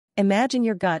Imagine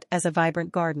your gut as a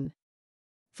vibrant garden.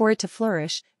 For it to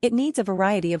flourish, it needs a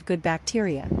variety of good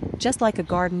bacteria, just like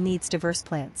a garden needs diverse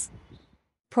plants.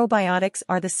 Probiotics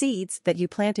are the seeds that you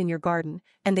plant in your garden,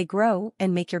 and they grow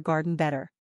and make your garden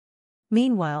better.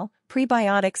 Meanwhile,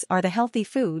 prebiotics are the healthy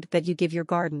food that you give your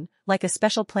garden, like a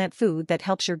special plant food that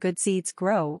helps your good seeds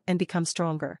grow and become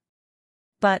stronger.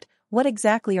 But, what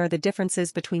exactly are the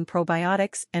differences between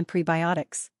probiotics and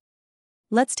prebiotics?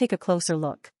 Let's take a closer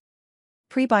look.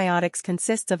 Prebiotics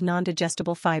consists of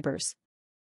non-digestible fibers.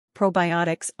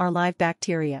 Probiotics are live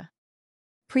bacteria.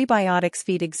 Prebiotics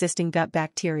feed existing gut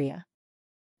bacteria.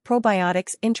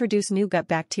 Probiotics introduce new gut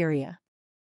bacteria.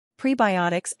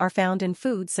 Prebiotics are found in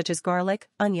foods such as garlic,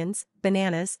 onions,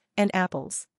 bananas, and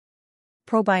apples.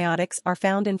 Probiotics are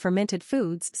found in fermented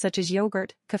foods such as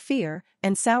yogurt, kefir,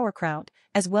 and sauerkraut,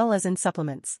 as well as in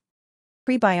supplements.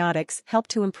 Prebiotics help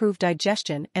to improve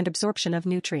digestion and absorption of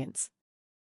nutrients.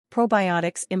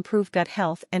 Probiotics improve gut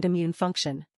health and immune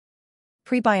function.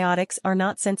 Prebiotics are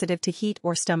not sensitive to heat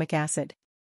or stomach acid.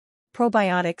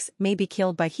 Probiotics may be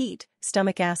killed by heat,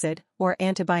 stomach acid, or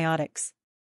antibiotics.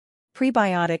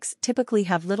 Prebiotics typically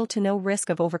have little to no risk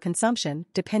of overconsumption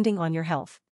depending on your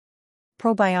health.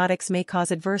 Probiotics may cause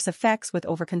adverse effects with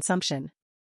overconsumption.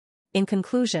 In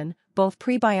conclusion, both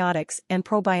prebiotics and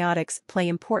probiotics play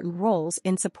important roles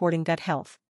in supporting gut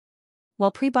health.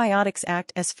 While prebiotics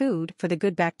act as food for the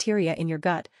good bacteria in your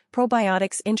gut,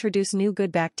 probiotics introduce new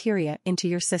good bacteria into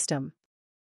your system.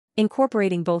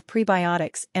 Incorporating both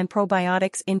prebiotics and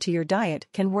probiotics into your diet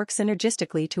can work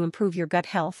synergistically to improve your gut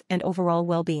health and overall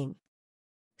well-being.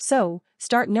 So,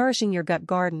 start nourishing your gut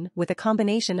garden with a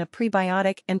combination of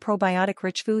prebiotic and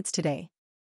probiotic-rich foods today.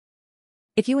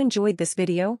 If you enjoyed this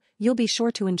video, you'll be sure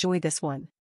to enjoy this one.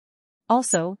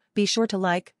 Also, be sure to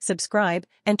like, subscribe,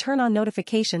 and turn on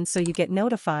notifications so you get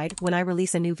notified when I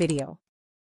release a new video.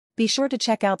 Be sure to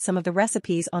check out some of the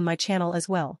recipes on my channel as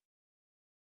well.